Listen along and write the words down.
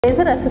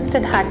Laser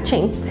assisted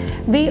hatching,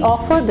 we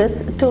offer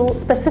this to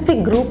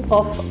specific group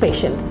of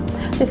patients.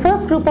 The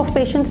first group of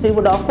patients we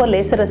would offer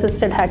laser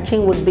assisted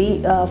hatching would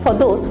be for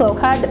those who have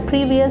had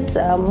previous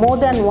more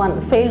than one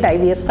failed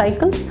IVF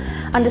cycles,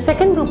 and the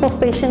second group of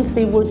patients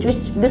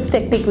this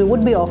technique we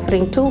would be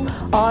offering to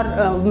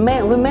are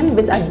women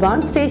with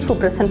advanced stage who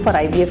present for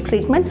IVF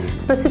treatment,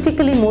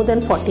 specifically more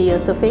than 40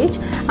 years of age,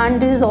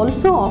 and this is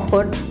also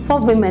offered for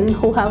women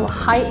who have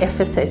high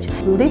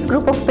FSH. This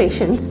group of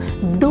patients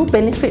do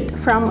benefit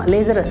from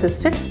laser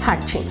assisted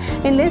hatching.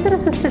 In laser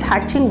assisted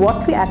hatching,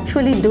 what we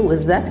actually do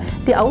is that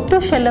the outer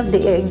shell of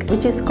the egg,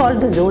 which is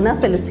called the zona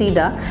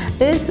pellucida,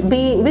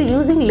 we're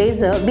using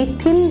laser, we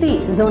thin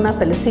the zona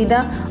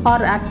pellucida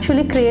or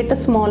actually create a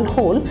small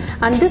hole,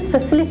 and this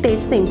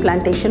facilitates the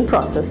implantation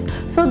process.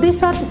 So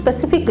these are the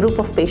specific group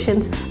of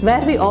patients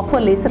where we offer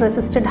laser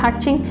assisted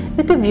hatching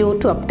with a view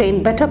to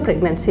obtain better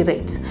pregnancy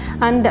rates.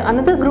 And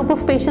another group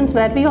of patients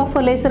where we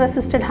offer laser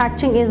assisted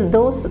hatching is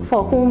those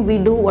for whom we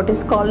do what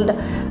is called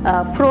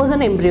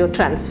frozen embryo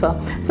transfer.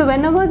 So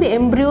whenever the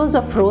embryos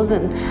are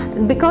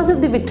frozen, because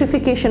of the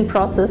vitrification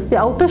process, the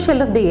outer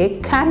shell of the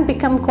egg can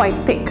become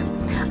quite thick.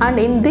 And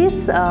in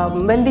this,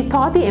 when we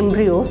thaw the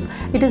embryos,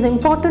 it is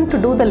important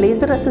to do the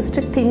laser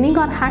assisted thinning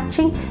or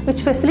hatching,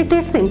 which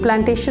facilitates the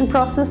implantation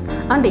process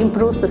and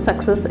improves the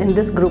success in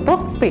this group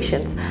of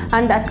patients.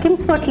 And at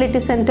KIMS Fertility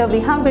Center, we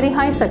have very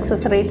high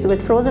success rates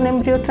with frozen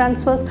embryo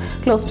transfers,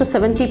 close to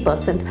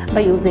 70%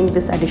 by using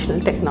this additional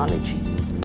technology.